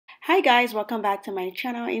Hi guys, welcome back to my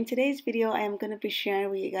channel. In today's video I am going to be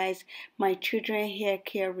sharing with you guys my children hair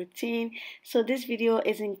care routine. So this video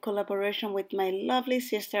is in collaboration with my lovely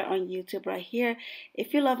sister on YouTube right here.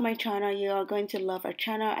 If you love my channel, you are going to love her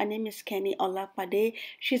channel. Her name is Kenny Olapade.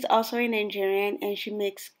 She's also a Nigerian and she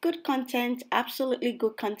makes good content, absolutely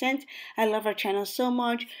good content. I love her channel so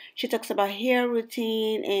much. She talks about hair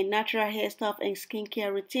routine and natural hair stuff and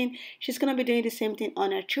skincare routine. She's going to be doing the same thing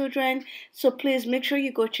on her children. So please make sure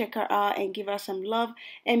you go check her out and give her some love,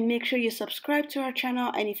 and make sure you subscribe to her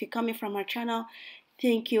channel. And if you're coming from her channel,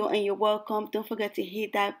 thank you and you're welcome. Don't forget to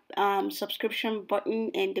hit that subscription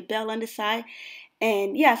button and the bell on the side.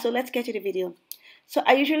 And yeah, so let's get to the video. So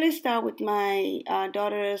I usually start with my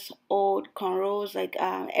daughter's old cornrows. Like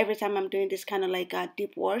every time I'm doing this kind of like a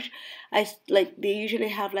deep wash, they usually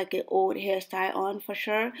have like an old hairstyle on for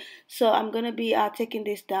sure. So I'm gonna be taking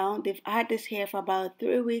this down. They've had this hair for about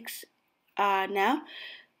 3 weeks now.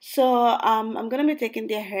 So I'm gonna be taking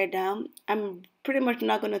their hair down. I'm pretty much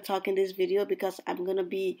not gonna talk in this video because I'm gonna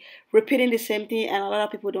be repeating the same thing, and a lot of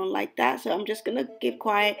people don't like that. So I'm just gonna keep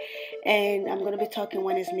quiet, and I'm gonna be talking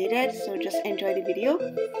when it's needed. So just enjoy the video.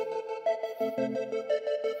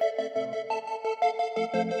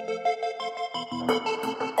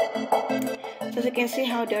 So as you can see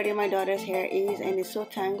how dirty my daughter's hair is, and it's so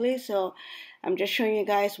tangly. So I'm just showing you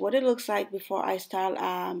guys what it looks like before I start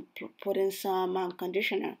putting some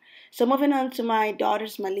conditioner. So moving on to my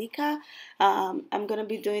daughter's Malika, I'm gonna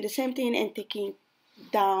be doing the same thing and taking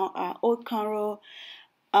down old cornrow.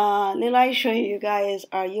 Lila is showing you guys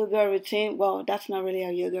our yoga routine. Well, that's not really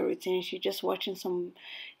our yoga routine. She's just watching some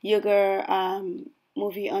yoga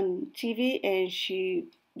movie on TV, and she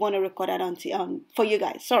want to record that on for you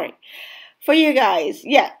guys. Sorry, for you guys.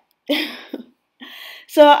 Yeah.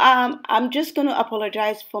 So I'm just gonna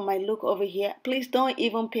apologize for my look over here. Please don't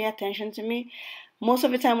even pay attention to me. Most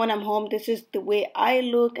of the time when I'm home, this is the way I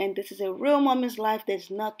look, and this is a real mommy's life.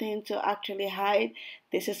 There's nothing to actually hide.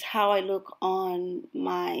 This is how I look on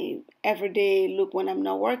my everyday look when I'm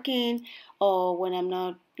not working or when I'm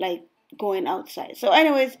not like going outside. So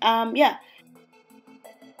anyways, yeah.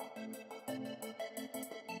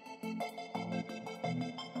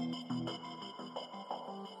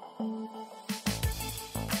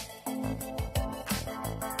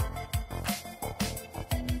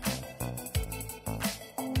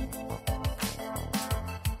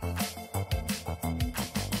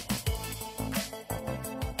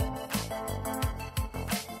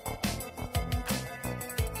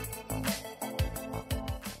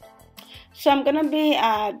 So I'm gonna be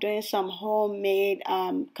doing some homemade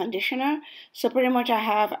conditioner. So pretty much I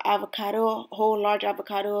have avocado, whole large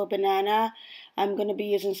avocado, banana. I'm gonna be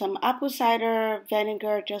using some apple cider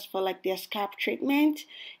vinegar just for like their scalp treatment.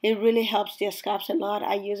 It really helps their scalps a lot.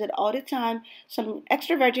 I use it all the time. Some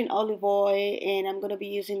extra virgin olive oil, and I'm gonna be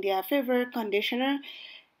using their favorite conditioner.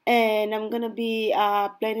 And I'm gonna be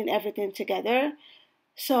blending everything together.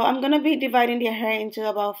 So I'm gonna be dividing their hair into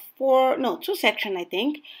about two sections, I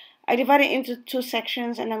think. I divided it into 2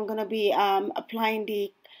 sections, and I'm gonna be applying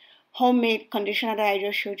the homemade conditioner that I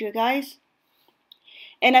just showed you guys.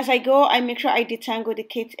 And as I go, I make sure I detangle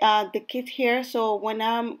the kit here, so when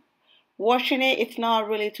I'm washing it, it's not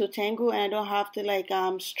really too tangled, and I don't have to like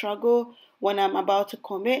struggle when I'm about to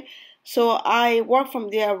comb it. So I work from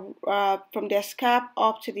their scalp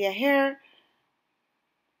up to their hair.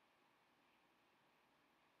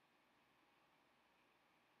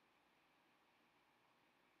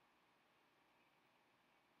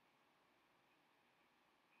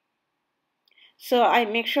 So I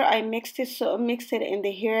make sure I mix it in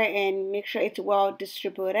the hair and make sure it's well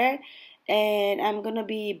distributed. And I'm gonna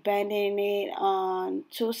be bending it on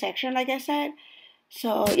 2 sections, like I said.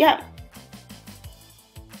 So yeah.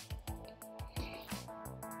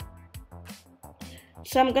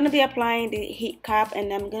 So I'm gonna be applying the heat cap,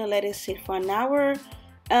 and I'm gonna let it sit for an hour.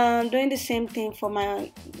 Doing the same thing for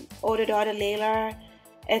my older daughter Layla.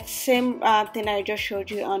 It's same thing I just showed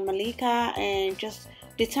you on Malika, and just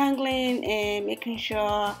detangling and making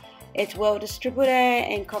sure it's well distributed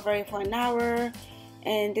and cover it for an hour.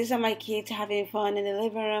 And these are my kids having fun in the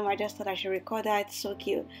living room. I just thought I should record that. It's so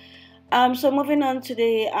cute. So moving on to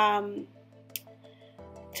the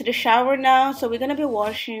shower now. So we're gonna be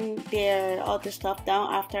washing all the stuff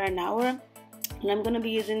down after an hour, and I'm gonna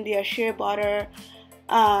be using the shea butter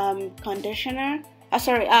conditioner.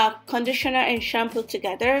 Conditioner and shampoo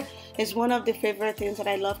together is one of the favorite things that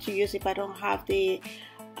I love to use if I don't have the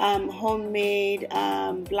homemade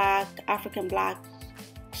African black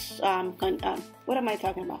what am I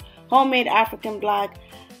talking about? Homemade African black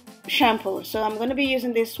shampoo. So I'm going to be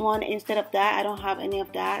using this one instead of that. I don't have any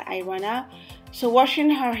of that. I run out. So washing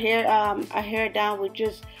her hair down with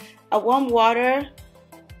just a warm water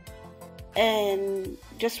and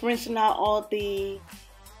just rinsing out all the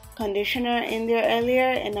conditioner in there earlier,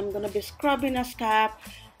 and I'm gonna be scrubbing the scalp,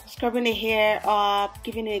 scrubbing the hair up,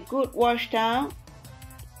 giving it a good wash down.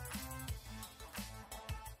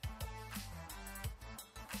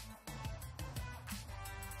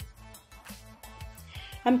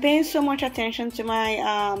 I'm paying so much attention to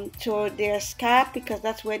my to their scalp because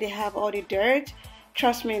that's where they have all the dirt.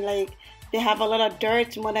 Trust me, like they have a lot of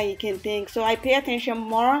dirt, more than you can think. So I pay attention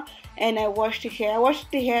more, and I wash the hair. I wash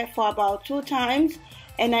the hair for about 2 times,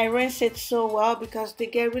 and I rinse it so well because they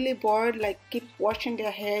get really bored, like keep washing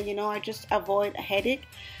their hair. You know, I just avoid a headache.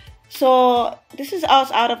 So this is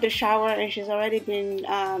us out of the shower, and she's already been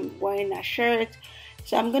wearing a shirt.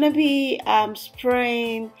 So I'm gonna be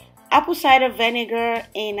spraying apple cider vinegar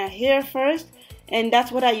in her hair first, and that's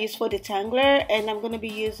what I use for detangler. And I'm gonna be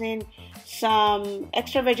using some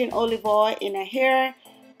extra virgin olive oil in her hair,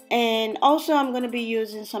 and also I'm gonna be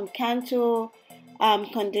using some Cantu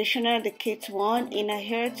conditioner, the kids one, in her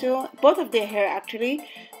hair too, both of their hair actually.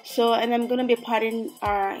 So, and I'm gonna be parting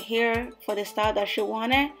our hair for the style that she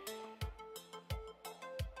wanted.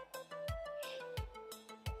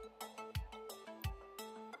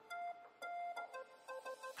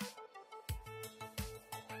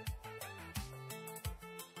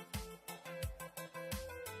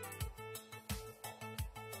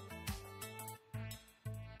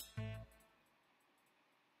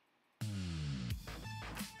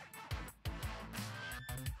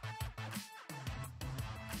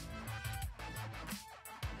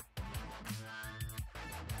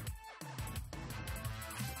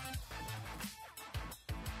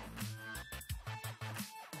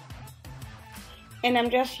 And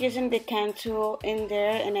I'm just using the Cantu in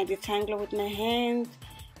there, and I detangle with my hands,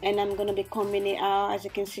 and I'm gonna be combing it out. As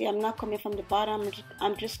you can see, I'm not combing from the bottom,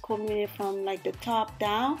 I'm just combing it from like the top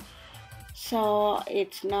down, so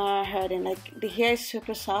it's not hurting. Like the hair is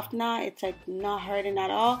super soft now, it's like not hurting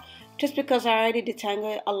at all, just because I already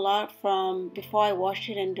detangled a lot from before I washed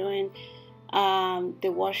it and during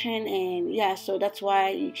the washing. And yeah, so that's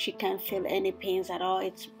why she can't feel any pains at all.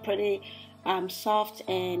 It's pretty soft,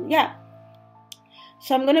 and yeah.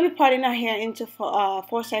 So I'm gonna be parting our hair into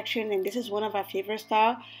 4 sections, and this is one of our favorite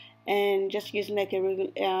style. And just using like a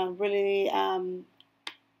really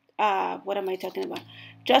what am I talking about?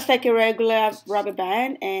 Just like a regular rubber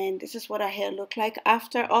band, and this is what our hair look like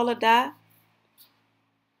after all of that.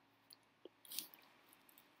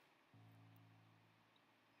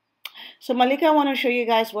 So Malika, I want to show you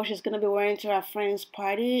guys what she's gonna be wearing to our friend's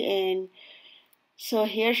party, and so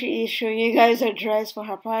here she is showing you guys her dress for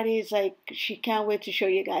her party. It's like she can't wait to show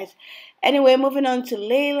you guys. Anyway, moving on to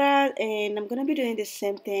Layla, and I'm gonna be doing the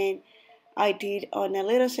same thing I did on her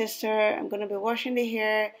little sister. I'm gonna be washing the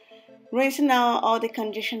hair, rinsing out all the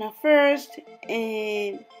conditioner first,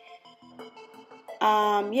 and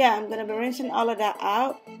yeah, I'm gonna be rinsing all of that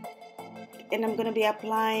out, and I'm gonna be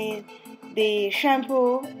applying the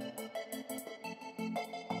shampoo.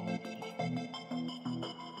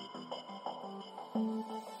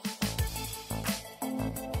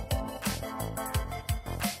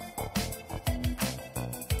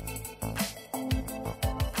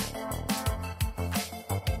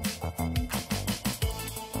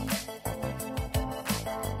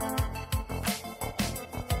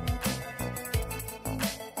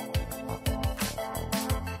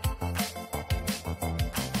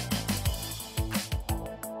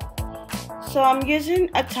 So I'm using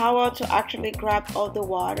a towel to actually grab all the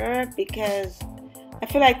water because I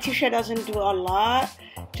feel like t-shirt doesn't do a lot.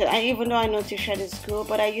 Even though I know t-shirt is good,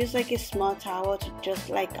 but I use like a small towel to just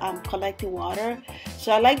like collect the water.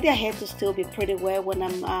 So I like the hair to still be pretty wet when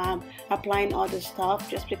I'm applying all the stuff,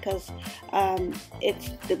 just because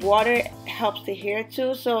the water helps the hair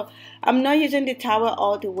too. So I'm not using the towel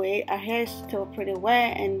all the way. Our hair is still pretty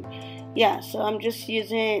wet, and yeah, so I'm just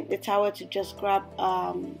using the towel to just grab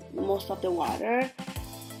most of the water.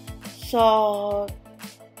 So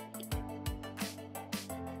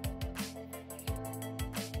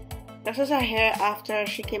this is her hair after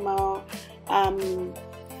she came out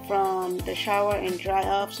from the shower and dry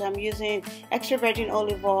off. So I'm using extra virgin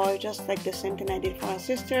olive oil, just like the same thing I did for her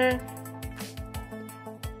sister.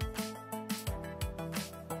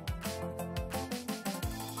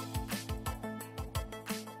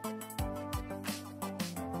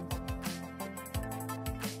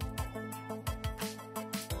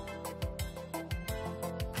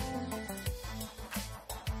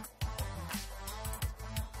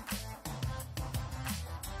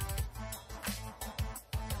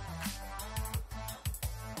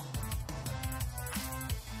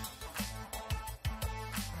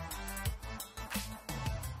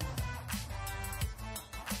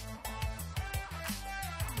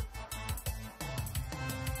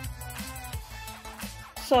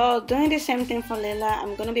 So doing the same thing for Layla,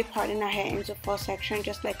 I'm gonna be parting her hair into 4 sections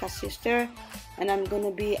just like her sister, and I'm gonna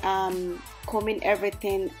be combing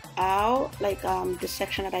everything out, like the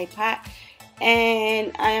section that I part,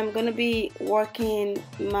 and I am gonna be working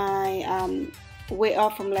my way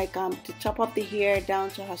up from like the top of the hair down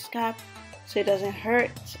to her scalp so it doesn't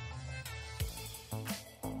hurt.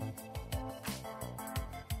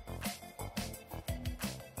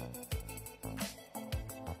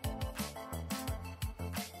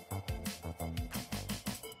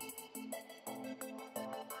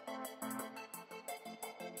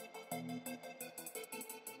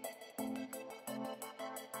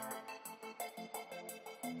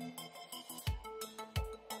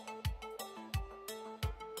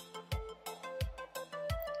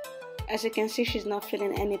 As you can see, she's not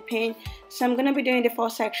feeling any pain, so I'm gonna be doing the 4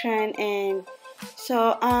 section, and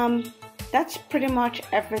so that's pretty much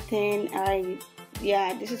everything.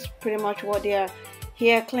 Yeah, this is pretty much what their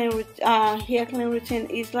hair clean routine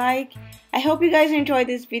is like. I hope you guys enjoyed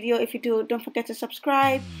this video. If you do, don't forget to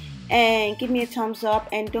subscribe and give me a thumbs up,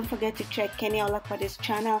 and don't forget to check Kenny Olapade's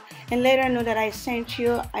channel and let her know that I sent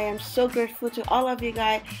you. I am so grateful to all of you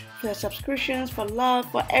guys for your subscriptions, for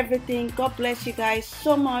love, for everything. God bless you guys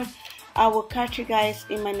so much. I will catch you guys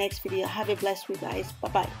in my next video. Have a blessed week, guys. Bye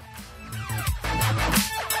bye.